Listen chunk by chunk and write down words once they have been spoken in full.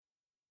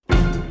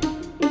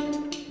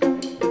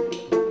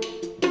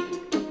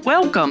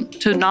Welcome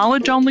to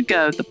Knowledge on the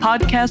Go, the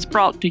podcast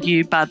brought to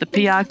you by the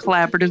PI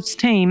Collaboratives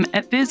team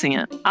at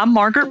Vizient. I'm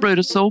Margaret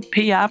Rudisill,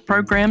 PI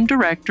Program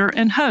Director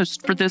and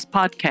host for this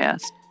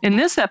podcast. In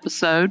this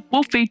episode,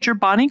 we'll feature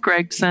Bonnie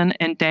Gregson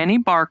and Danny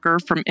Barker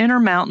from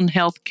Intermountain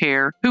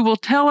Healthcare, who will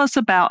tell us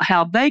about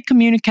how they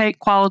communicate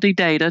quality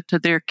data to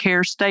their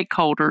care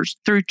stakeholders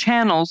through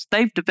channels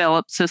they've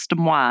developed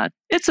system-wide.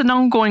 It's an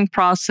ongoing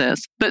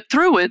process, but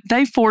through it,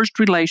 they forged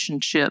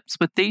relationships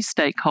with these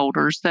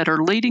stakeholders that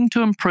are leading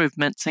to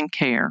improvements in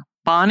care.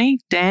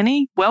 Bonnie,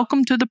 Danny,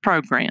 welcome to the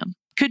program.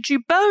 Could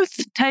you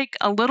both take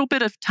a little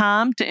bit of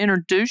time to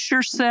introduce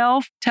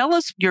yourself, tell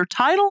us your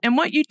title, and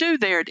what you do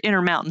there at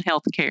Intermountain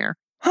Healthcare?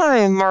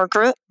 Hi,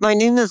 Margaret. My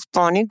name is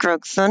Bonnie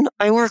Gregson.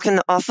 I work in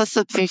the Office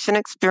of Patient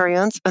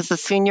Experience as a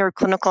Senior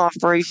Clinical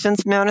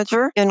Operations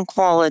Manager in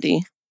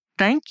Quality.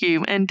 Thank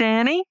you. And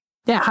Danny?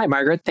 Yeah, hi,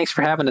 Margaret. Thanks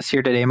for having us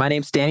here today. My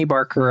name's Danny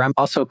Barker. I'm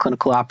also a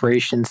Clinical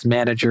Operations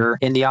Manager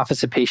in the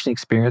Office of Patient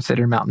Experience at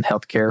Intermountain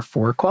Healthcare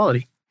for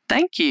Quality.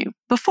 Thank you.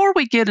 Before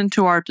we get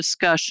into our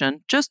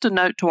discussion, just a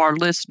note to our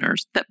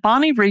listeners that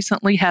Bonnie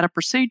recently had a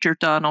procedure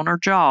done on her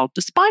jaw.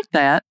 Despite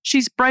that,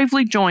 she's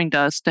bravely joined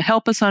us to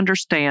help us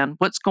understand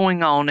what's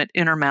going on at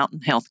Intermountain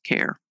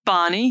Healthcare.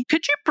 Bonnie,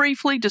 could you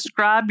briefly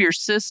describe your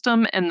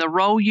system and the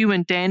role you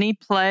and Danny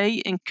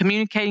play in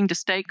communicating to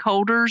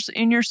stakeholders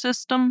in your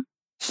system?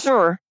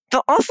 Sure.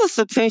 The Office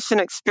of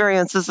Patient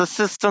Experience is a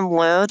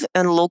system-led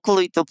and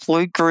locally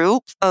deployed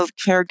group of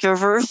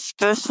caregivers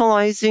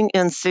specializing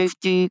in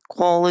safety,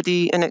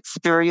 quality, and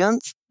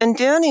experience. And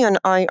Danny and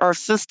I are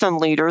system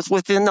leaders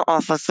within the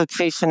Office of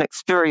Patient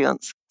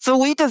Experience. So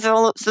we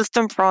develop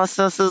system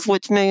processes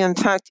which may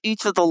impact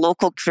each of the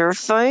local care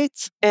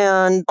sites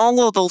and all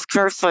of those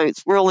care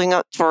sites rolling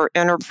up to our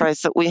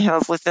enterprise that we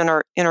have within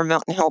our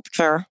Intermountain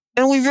Healthcare.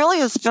 And we really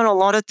have spent a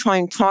lot of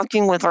time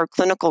talking with our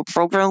clinical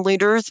program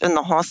leaders and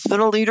the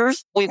hospital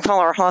leaders. We call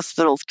our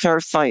hospitals care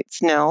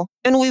sites now.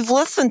 And we've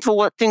listened to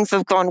what things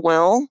have gone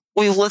well.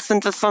 We've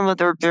listened to some of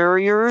their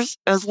barriers,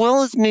 as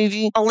well as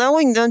maybe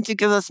allowing them to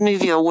give us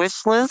maybe a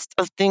wish list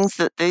of things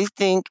that they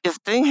think if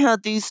they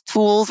had these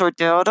tools or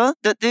data,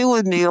 that they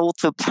would be able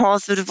to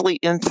positively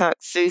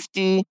impact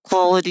safety,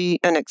 quality,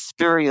 and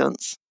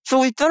experience. So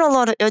we've done a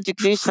lot of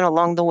education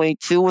along the way,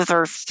 too, with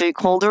our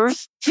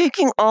stakeholders.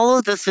 Taking all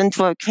of this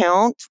into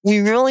account, we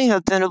really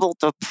have been able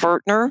to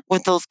partner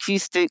with those key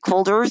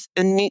stakeholders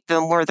and meet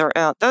them where they're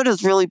at. That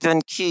has really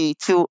been key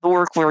to the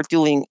work we're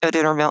doing at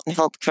Intermountain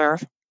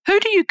Healthcare. Who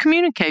do you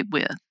communicate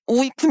with?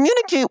 We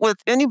communicate with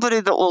anybody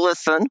that will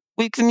listen.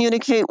 We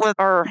communicate with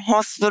our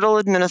hospital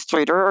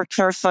administrator or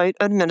care site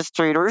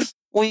administrators.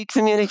 We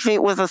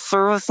communicate with a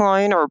service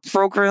line or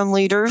program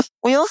leaders.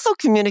 We also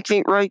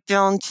communicate right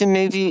down to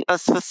maybe a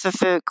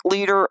specific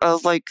leader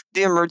of like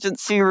the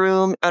emergency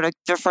room at a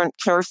different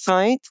care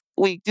site.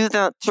 We do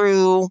that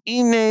through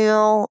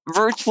email,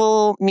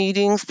 virtual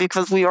meetings,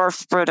 because we are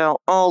spread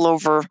out all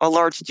over a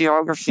large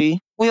geography.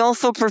 We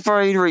also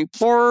provide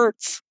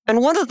reports.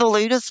 And one of the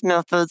latest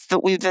methods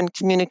that we've been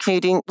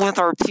communicating with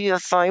our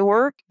PSI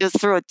work is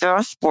through a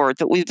dashboard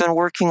that we've been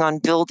working on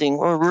building.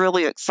 We're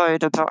really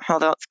excited about how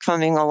that's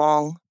coming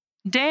along.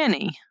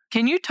 Danny,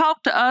 can you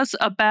talk to us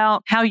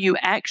about how you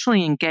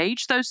actually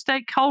engage those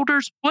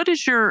stakeholders? What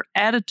is your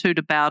attitude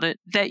about it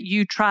that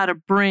you try to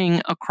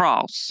bring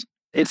across?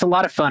 It's a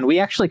lot of fun. We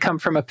actually come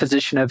from a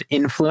position of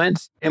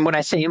influence. And when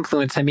I say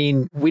influence, I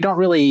mean, we don't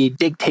really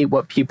dictate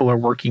what people are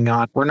working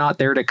on. We're not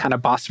there to kind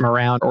of boss them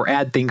around or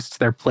add things to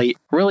their plate.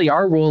 Really,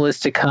 our role is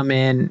to come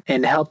in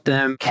and help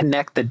them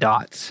connect the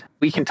dots.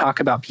 We can talk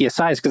about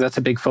PSIs because that's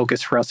a big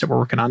focus for us that we're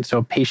working on. So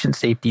a patient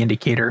safety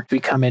indicator. We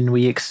come in,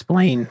 we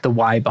explain the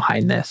why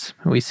behind this.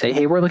 We say,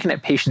 hey, we're looking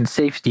at patient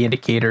safety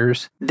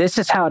indicators. This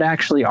is how it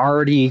actually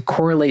already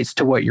correlates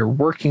to what you're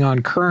working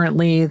on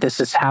currently. This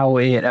is how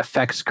it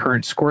affects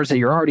current scores that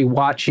you're already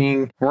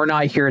watching. We're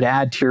not here to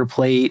add to your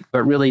plate,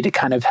 but really to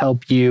kind of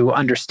help you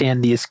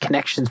understand these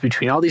connections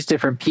between all these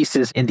different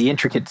pieces in the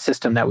intricate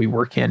system that we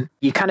work in.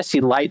 You kind of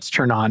see lights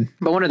turn on.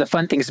 But one of the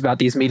fun things about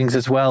these meetings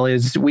as well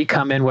is we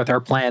come in with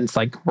our plans.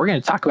 Like, we're going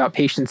to talk about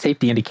patient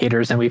safety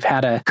indicators. And we've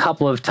had a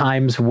couple of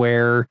times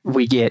where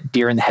we get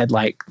deer in the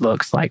headlight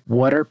looks like,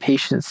 what are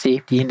patient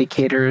safety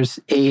indicators,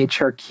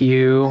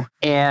 AHRQ?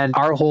 And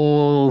our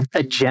whole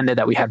agenda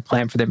that we had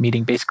planned for that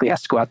meeting basically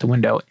has to go out the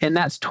window. And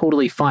that's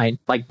totally fine.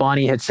 Like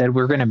Bonnie had said,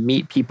 we're going to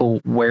meet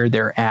people where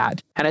they're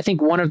at. And I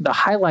think one of the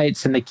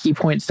highlights and the key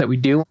points that we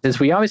do is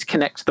we always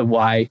connect to the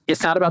why.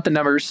 It's not about the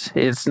numbers.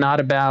 It's not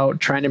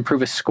about trying to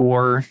improve a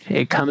score.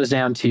 It comes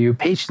down to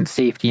patient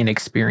safety and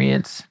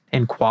experience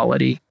and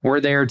quality.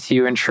 We're there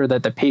to ensure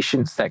that the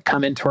patients that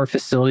come into our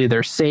facility,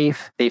 they're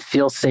safe, they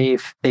feel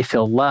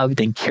loved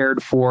and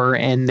cared for,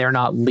 and they're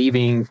not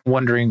leaving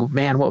wondering,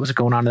 man, what was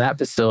going on in that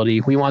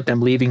facility? We want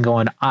them leaving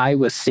going, I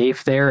was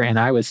safe there and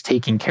I was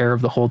taken care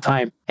of the whole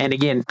time. And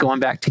again, going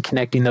back to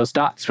connecting those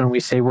dots, when we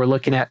say we're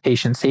looking at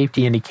patient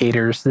safety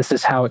indicators, this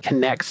is how it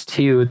connects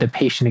to the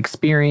patient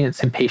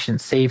experience and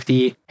patient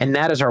safety. And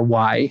that is our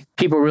why.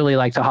 People really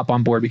like to hop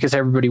on board because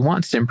everybody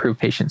wants to improve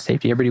patient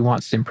safety. Everybody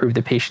wants to improve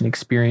the patient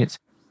experience.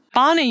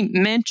 Bonnie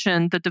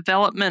mentioned the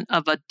development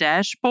of a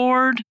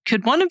dashboard.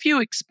 Could one of you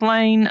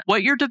explain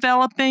what you're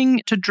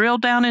developing to drill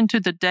down into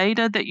the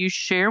data that you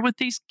share with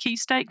these key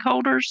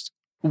stakeholders?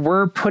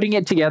 We're putting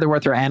it together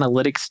with our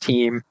analytics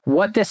team.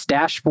 What this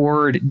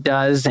dashboard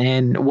does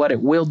and what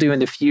it will do in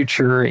the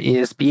future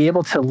is be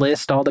able to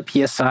list all the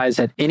PSIs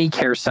at any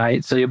care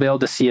site. So you'll be able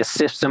to see a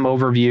system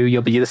overview,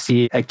 you'll be able to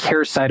see a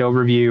care site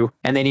overview,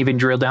 and then even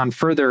drill down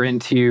further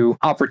into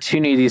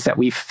opportunities that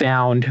we've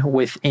found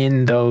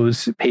within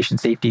those patient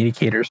safety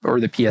indicators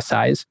or the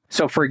PSIs.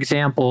 So for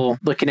example,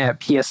 looking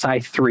at PSI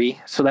 3,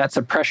 so that's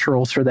a pressure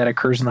ulcer that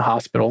occurs in the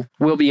hospital,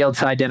 we'll be able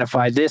to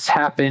identify this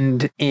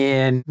happened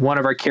in one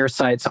of our care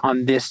sites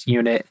on this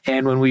unit.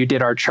 And when we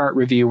did our chart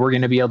review, we're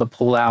going to be able to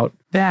pull out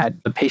that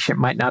the patient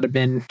might not have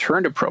been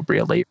turned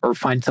appropriately or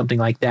find something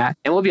like that.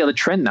 And we'll be able to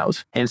trend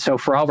those. And so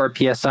for all of our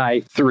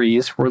PSI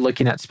 3s, we're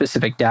looking at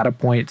specific data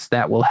points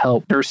that will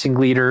help nursing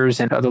leaders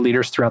and other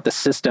leaders throughout the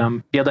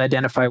system be able to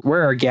identify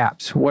where are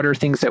gaps, what are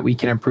things that we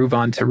can improve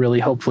on to really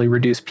hopefully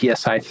reduce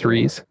PSI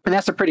 3s. And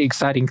that's a pretty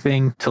exciting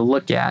thing to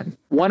look at.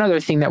 One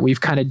other thing that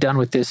we've kind of done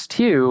with this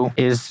too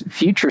is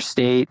future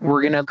state.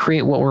 We're going to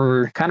create what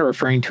we're kind of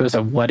referring to as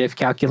a what if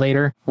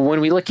calculator. When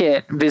we look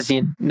at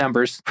Vizient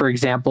numbers, for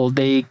example,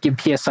 they give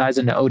PSIs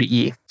into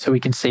ODE. So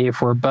we can say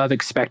if we're above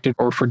expected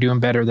or if we're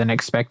doing better than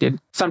expected.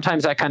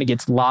 Sometimes that kind of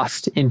gets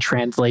lost in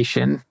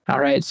translation.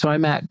 All right, so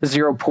I'm at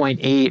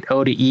 0.8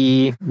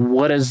 ODE.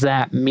 What does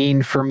that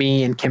mean for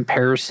me in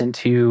comparison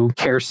to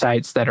care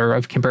sites that are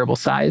of comparable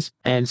size?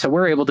 And so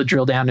we're able to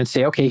drill down and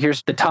say, okay,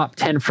 here's the top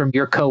 10 from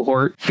your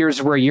cohort.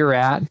 Here's where you're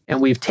at. And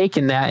we've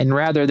taken that, and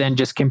rather than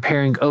just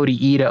comparing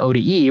ODE to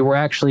ODE, we're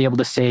actually able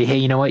to say, hey,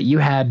 you know what? You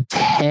had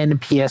 10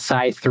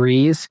 PSI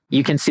 3s.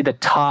 You can see the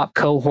top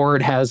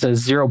cohort has a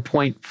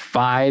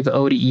 0.5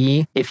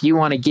 ODE. If you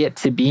want to get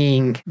to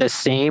being the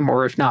same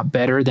or if not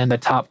better than the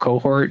top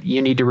cohort, you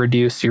need to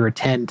reduce your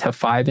 10 to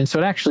 5. And so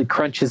it actually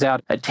crunches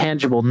out a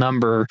tangible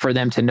number for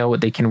them to know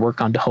what they can work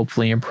on to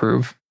hopefully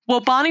improve. Well,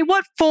 Bonnie,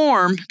 what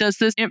form does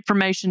this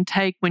information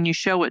take when you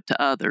show it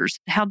to others?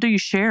 How do you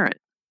share it?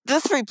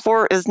 This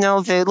report is now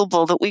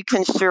available that we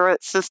can share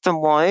it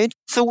system-wide.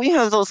 So we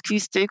have those key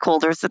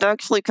stakeholders that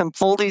actually can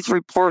pull these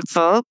reports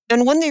up.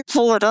 And when they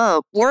pull it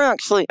up, we're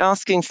actually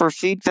asking for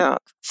feedback.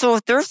 So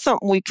if there's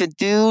something we could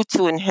do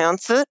to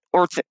enhance it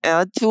or to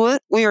add to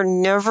it, we are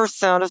never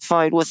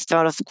satisfied with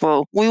status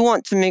quo. We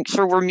want to make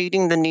sure we're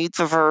meeting the needs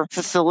of our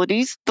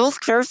facilities. Those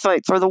care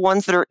sites are the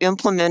ones that are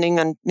implementing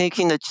and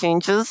making the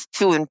changes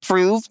to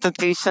improve the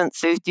patient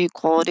safety,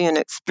 quality, and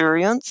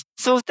experience.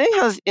 So if they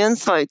have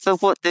insights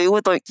of what they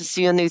would like to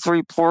see in these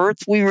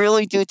reports, we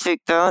really do take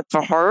that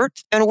to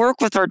heart and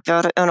work with our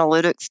data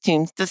analytics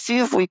teams to see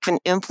if we can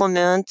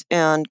implement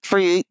and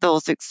create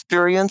those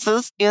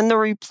experiences in the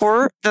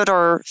report that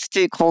our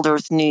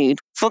stakeholders need.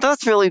 So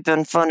that's really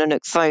been fun and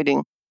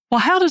exciting.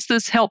 Well, how does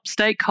this help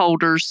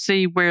stakeholders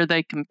see where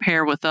they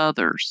compare with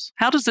others?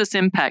 How does this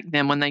impact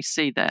them when they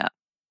see that?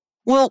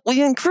 Well,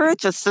 we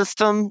encourage a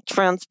system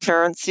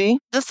transparency.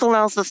 This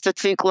allows us to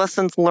take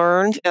lessons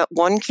learned at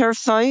one care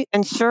site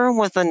and share them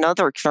with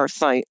another care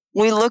site.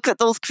 We look at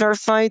those care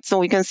sites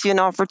and we can see an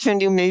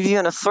opportunity maybe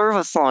in a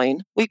service line.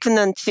 We can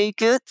then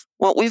take it,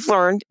 what we've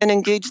learned, and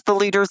engage the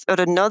leaders at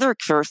another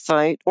care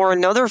site or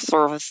another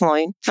service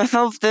line to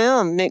help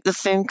them make the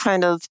same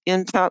kind of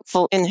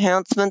impactful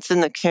enhancements in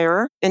the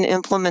care and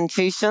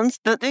implementations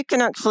that they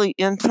can actually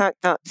impact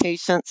that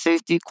patient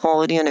safety,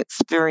 quality, and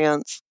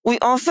experience. We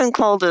often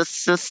call this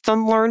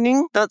system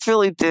learning. That's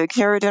really big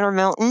here at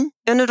Intermountain.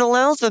 And it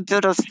allows a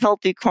bit of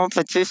healthy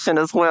competition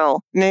as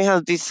well. May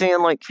have be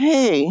saying like,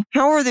 hey,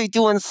 how are they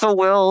doing so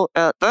well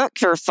at that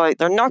care site?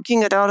 They're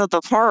knocking it out of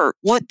the park.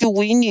 What do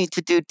we need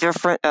to do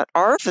different at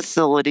our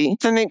facility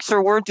to make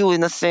sure we're doing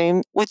the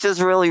same, which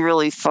is really,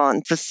 really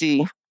fun to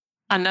see.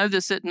 I know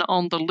this isn't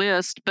on the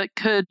list, but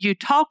could you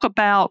talk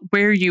about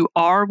where you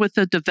are with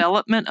the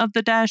development of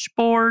the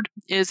dashboard?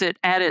 Is it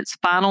at its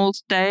final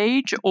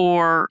stage,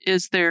 or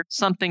is there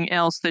something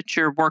else that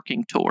you're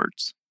working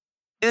towards?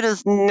 It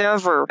is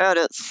never at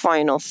its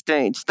final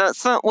stage. That's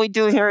something we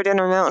do here at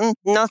Intermountain.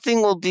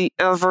 Nothing will be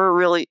ever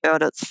really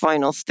at its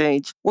final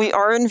stage. We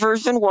are in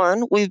version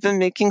 1. We've been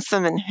making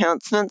some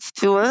enhancements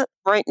to it.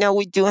 Right now,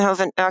 we do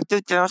have an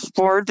active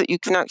dashboard that you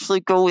can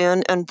actually go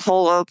in and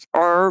pull up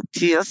our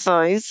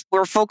PSIs.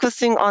 We're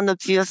focusing on the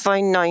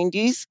PSI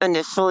 90s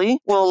initially.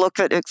 We'll look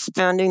at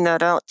expanding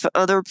that out to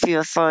other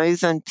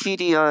PSIs and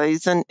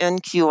PDIs and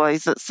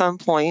NQIs at some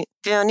point.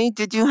 Danny,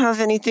 did you have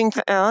anything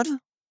to add?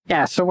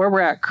 Yeah, so where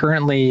we're at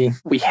currently,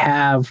 we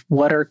have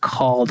what are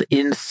called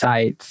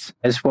insights,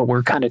 is what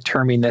we're kind of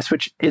terming this,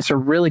 which is a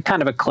really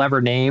kind of a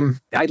clever name.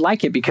 I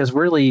like it because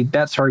really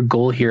that's our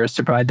goal here, is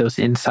to provide those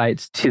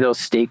insights to those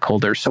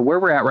stakeholders. So where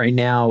we're at right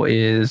now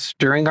is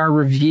during our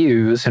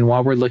reviews and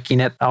while we're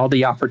looking at all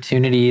the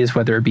opportunities,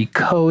 whether it be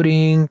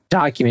coding,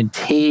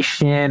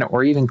 documentation,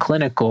 or even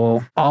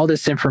clinical, all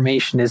this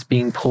information is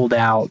being pulled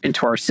out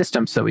into our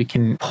system so we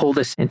can pull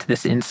this into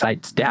this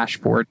insights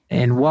dashboard.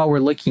 And while we're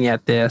looking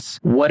at this,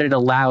 what it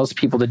allows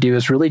people to do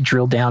is really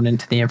drill down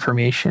into the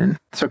information.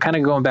 So kind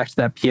of going back to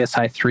that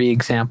PSI 3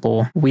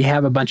 example, we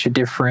have a bunch of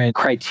different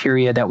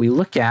criteria that we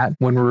look at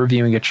when we're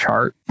reviewing a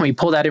chart. When we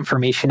pull that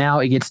information out,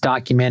 it gets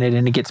documented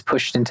and it gets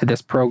pushed into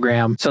this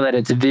program so that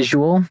it's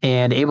visual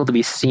and able to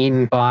be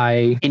seen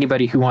by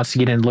anybody who wants to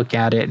get in and look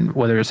at it,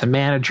 whether it's a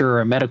manager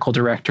or a medical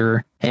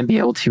director, and be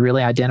able to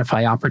really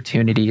identify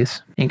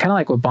opportunities. And kind of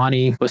like what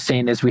Bonnie was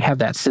saying is we have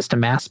that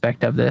system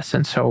aspect of this.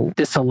 And so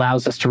this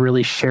allows us to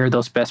really share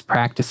those best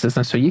practices.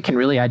 And so you can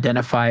really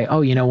identify,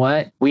 oh, you know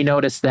what? We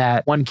noticed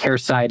that one care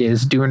site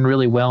is doing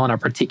really well in a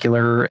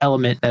particular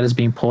element that is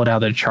being pulled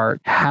out of the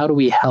chart. How do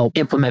we help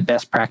implement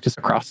best practice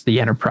across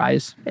the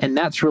enterprise? And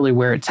that's really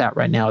where it's at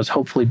right now, is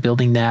hopefully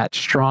building that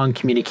strong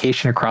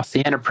communication across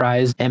the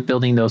enterprise and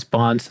building those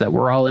bonds so that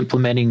we're all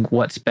implementing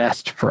what's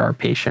best for our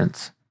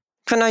patients.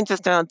 Can I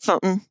just add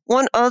something?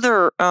 One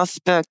other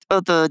aspect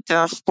of the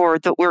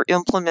dashboard that we're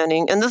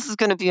implementing, and this is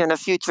going to be in a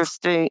future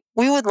state,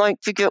 we would like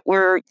to get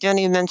where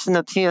Jenny mentioned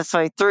the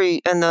PSI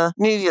 3 and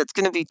maybe it's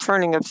going to be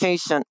turning a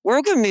patient.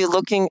 We're going to be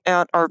looking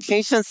at our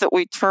patients that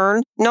we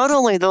turn, not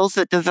only those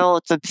that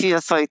develop the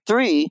PSI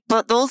 3,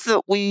 but those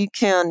that we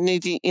can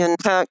maybe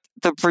impact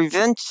the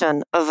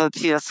prevention of a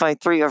PSI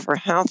 3 ever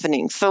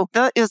happening. So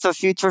that is a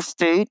future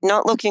state,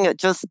 not looking at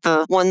just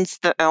the ones,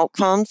 the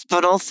outcomes,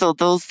 but also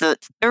those that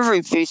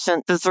every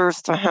patient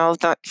deserves to have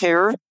that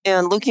care.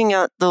 And looking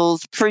at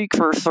those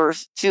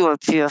precursors to a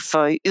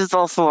PSI is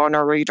also on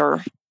our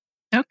radar.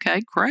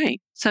 Okay,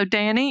 great. So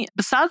Danny,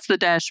 besides the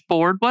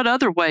dashboard, what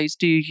other ways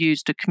do you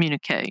use to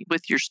communicate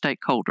with your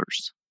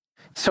stakeholders?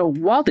 So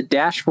while the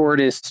dashboard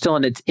is still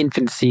in its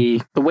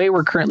infancy, the way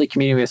we're currently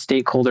communicating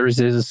with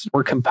stakeholders is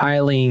we're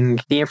compiling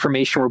the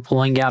information we're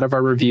pulling out of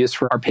our reviews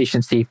for our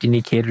patient safety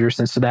indicators.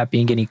 And so that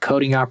being any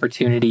coding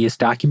opportunities,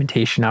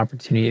 documentation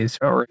opportunities,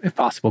 or if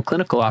possible,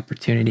 clinical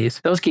opportunities,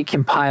 those get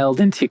compiled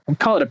into, we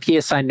call it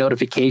a PSI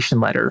notification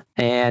letter.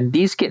 And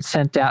these get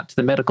sent out to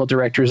the medical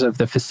directors of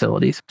the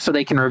facilities so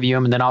they can review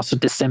them and then also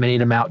disseminate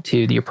them out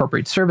to the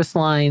appropriate service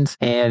lines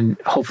and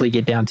hopefully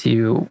get down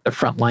to the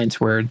front lines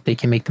where they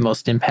can make the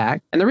most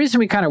impact. And the reason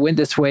we kind of went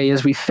this way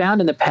is we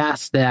found in the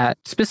past that,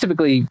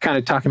 specifically kind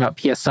of talking about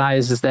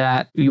PSIs, is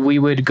that we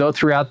would go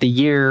throughout the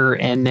year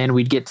and then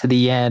we'd get to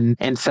the end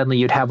and suddenly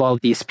you'd have all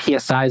these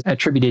PSIs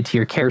attributed to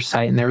your care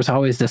site. And there was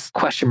always this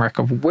question mark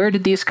of where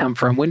did these come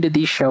from? When did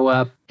these show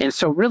up? And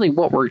so really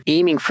what we're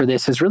aiming for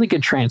this is really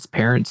good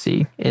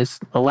transparency, is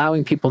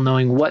allowing people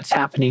knowing what's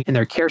happening in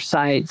their care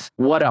sites,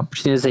 what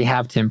opportunities they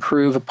have to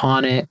improve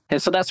upon it.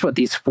 And so that's what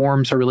these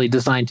forms are really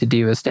designed to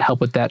do, is to help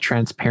with that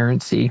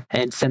transparency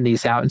and send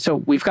these out. And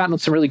so we've gotten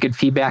some really good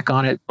feedback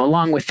on it.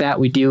 Along with that,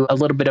 we do a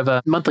little bit of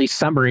a monthly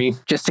summary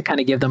just to kind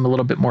of give them a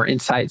little bit more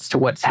insights to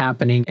what's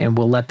happening. And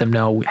we'll let them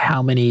know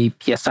how many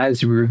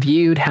PSIs we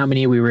reviewed, how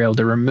many we were able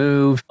to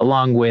remove,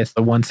 along with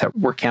the ones that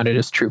were counted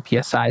as true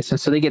PSIs. And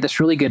so they get this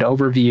really good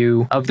overview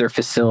of their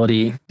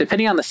facility.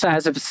 Depending on the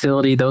size of the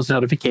facility, those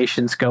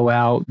notifications go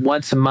out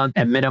once a month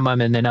at minimum,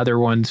 and then other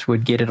ones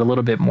would get it a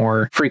little bit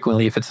more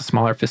frequently if it's a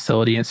smaller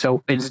facility. And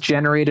so it's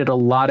generated a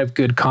lot of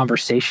good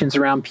conversations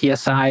around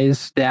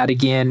PSIs that,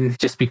 again,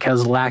 just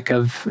because lack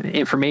of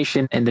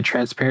information and the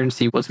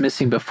transparency was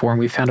missing before, and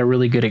we found a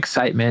really good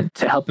excitement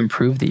to help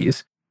improve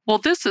these. Well,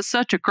 this is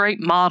such a great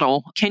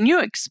model. Can you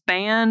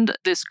expand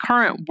this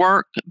current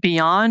work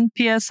beyond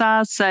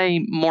PSI,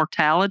 say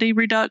mortality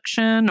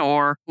reduction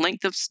or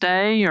length of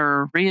stay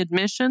or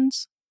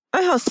readmissions?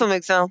 I have some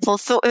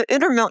examples. So at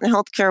Intermountain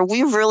Healthcare,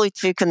 we've really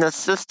taken the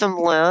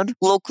system-led,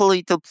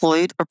 locally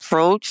deployed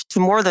approach to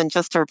more than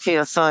just our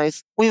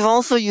PSIs. We've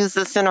also used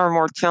this in our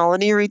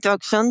mortality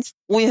reductions.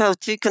 We have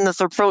taken this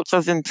approach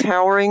of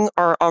empowering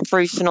our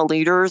operational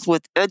leaders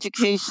with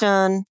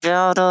education,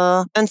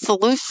 data, and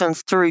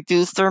solutions to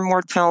reduce their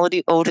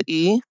mortality O to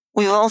E.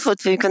 We've also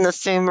taken the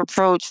same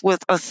approach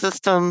with a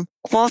system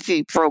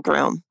QAFI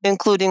program,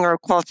 including our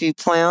QAFI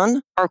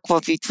plan, our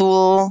QAFI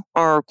tool,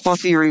 our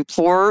QAFI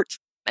report.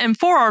 And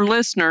for our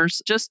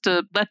listeners, just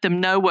to let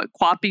them know what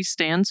QAPI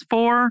stands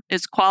for,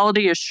 it's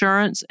Quality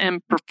Assurance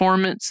and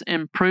Performance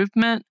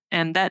Improvement.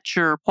 And that's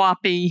your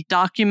QAPI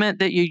document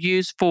that you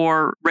use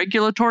for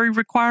regulatory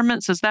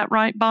requirements. Is that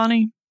right,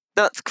 Bonnie?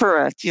 That's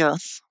correct,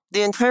 yes.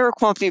 The entire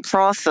QAPI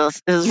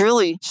process is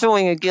really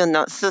showing, again,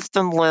 that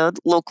system-led,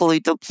 locally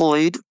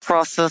deployed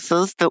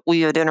processes that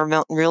we at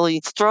Intermountain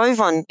really strive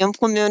on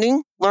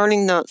implementing,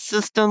 learning that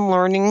system,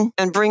 learning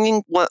and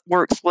bringing what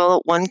works well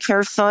at one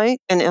care site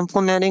and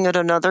implementing at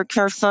another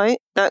care site.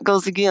 That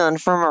goes, again,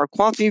 from our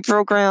QAPI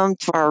program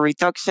to our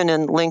reduction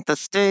in length of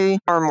stay,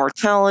 our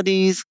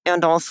mortalities,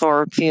 and also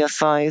our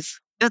PSIs.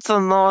 It's a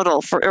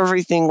model for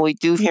everything we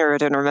do here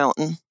at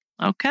Intermountain.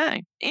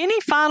 Okay. Any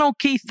final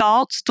key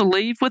thoughts to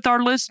leave with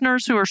our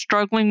listeners who are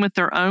struggling with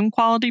their own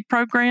quality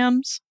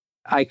programs?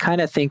 I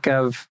kind of think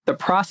of the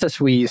process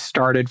we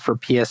started for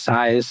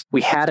PSIs.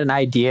 We had an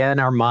idea in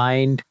our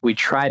mind. We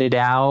tried it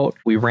out.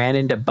 We ran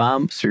into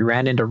bumps. We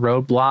ran into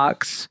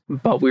roadblocks,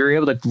 but we were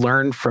able to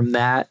learn from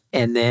that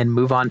and then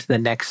move on to the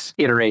next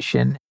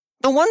iteration.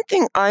 The one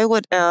thing I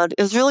would add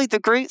is really the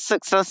great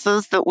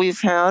successes that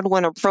we've had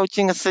when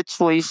approaching a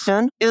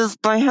situation is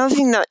by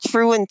having that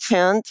true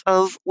intent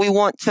of we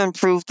want to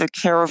improve the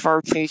care of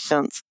our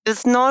patients.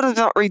 It's not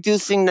about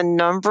reducing the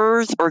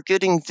numbers or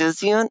getting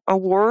Vizient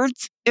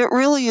awards. It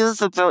really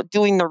is about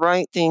doing the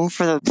right thing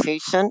for the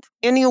patient.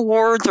 Any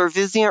awards or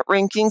Vizient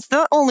rankings,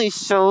 that only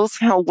shows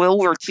how well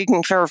we're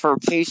taking care of our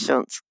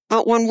patients.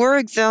 But when we're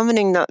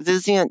examining that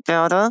Vizient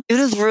data, it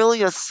is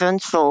really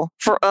essential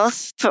for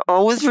us to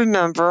always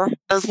remember,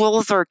 as well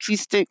as our key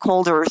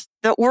stakeholders,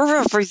 that we're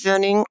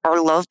representing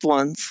our loved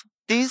ones.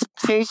 These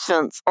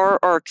patients are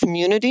our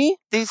community.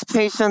 These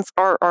patients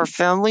are our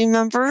family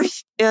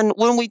members. And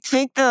when we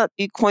take that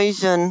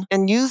equation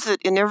and use it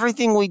in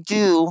everything we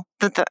do,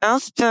 that the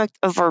aspect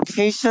of our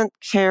patient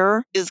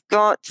care is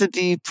got to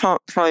be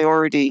top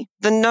priority.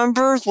 The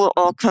numbers will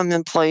all come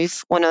in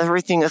place when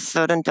everything is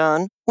said and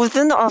done.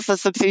 Within the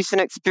Office of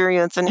Patient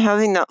Experience and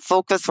having that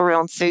focus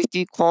around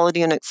safety,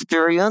 quality, and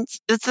experience,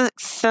 it's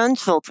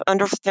essential to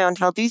understand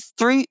how these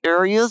three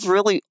areas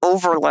really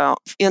overlap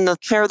in the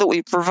care that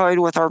we provide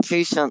with our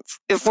patients.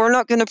 If we're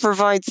not going to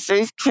provide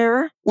safe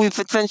care, we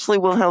potentially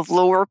will have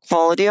lower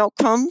quality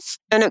outcomes.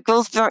 And it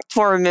goes back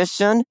to our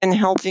mission in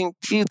helping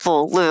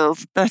people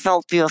live the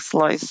healthiest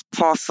lives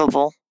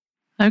possible.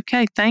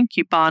 Okay, thank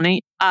you,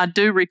 Bonnie. I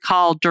do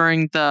recall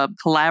during the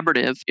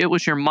collaborative, it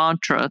was your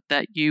mantra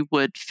that you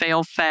would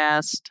fail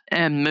fast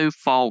and move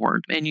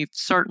forward. And you've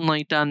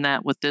certainly done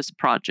that with this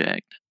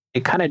project.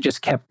 It kind of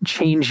just kept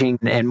changing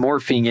and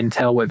morphing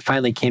until it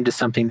finally came to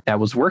something that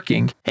was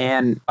working.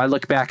 And I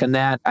look back on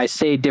that, I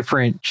say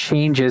different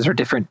changes or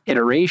different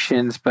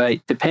iterations, but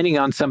depending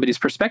on somebody's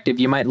perspective,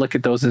 you might look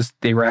at those as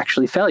they were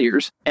actually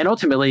failures. And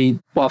ultimately,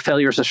 while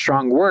failure is a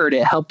strong word,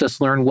 it helped us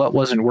learn what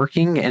wasn't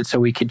working. And so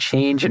we could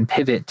change and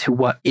pivot to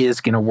what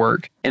is going to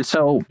work. And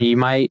so you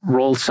might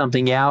roll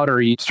something out or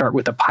you start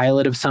with a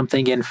pilot of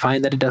something and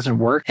find that it doesn't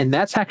work. And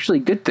that's actually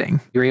a good thing.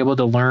 You're able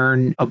to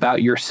learn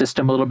about your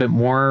system a little bit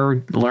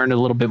more, learn a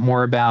little bit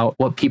more about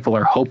what people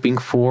are hoping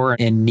for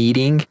and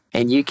needing.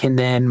 And you can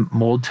then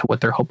mold to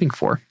what they're hoping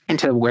for and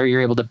to where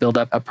you're able to build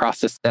up a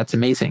process that's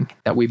amazing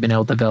that we've been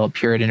able to develop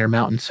here at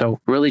Intermountain.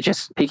 So really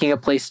just picking a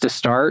place to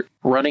start,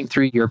 running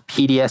through your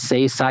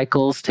PDSA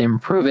cycles to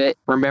improve it,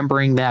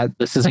 remembering that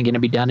this isn't going to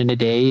be done in a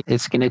day.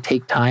 It's going to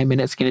take time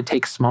and it's going to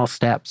take small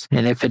steps.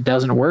 And if it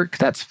doesn't work,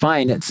 that's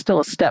fine. It's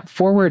still a step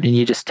forward and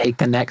you just take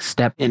the next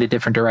step in a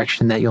different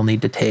direction that you'll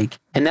need to take.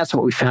 And that's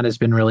what we found has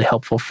been really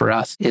helpful for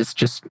us is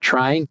just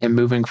trying and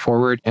moving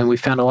forward. And we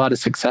found a lot of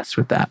success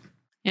with that.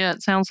 Yeah,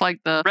 it sounds like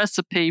the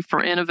recipe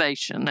for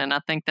innovation, and I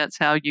think that's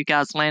how you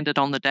guys landed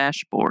on the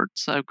dashboard.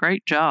 So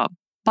great job.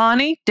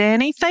 Bonnie,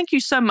 Danny, thank you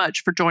so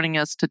much for joining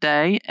us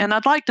today, and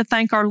I'd like to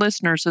thank our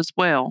listeners as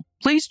well.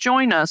 Please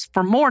join us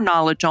for more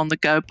Knowledge on the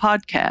Go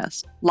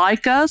podcast.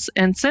 Like us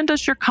and send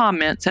us your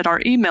comments at our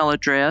email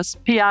address,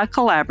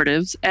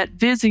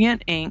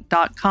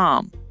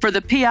 picollaboratives@vizientinc.com. For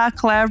the PI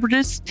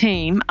Collaboratives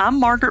team, I'm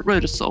Margaret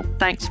Rudisill.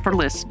 Thanks for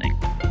listening.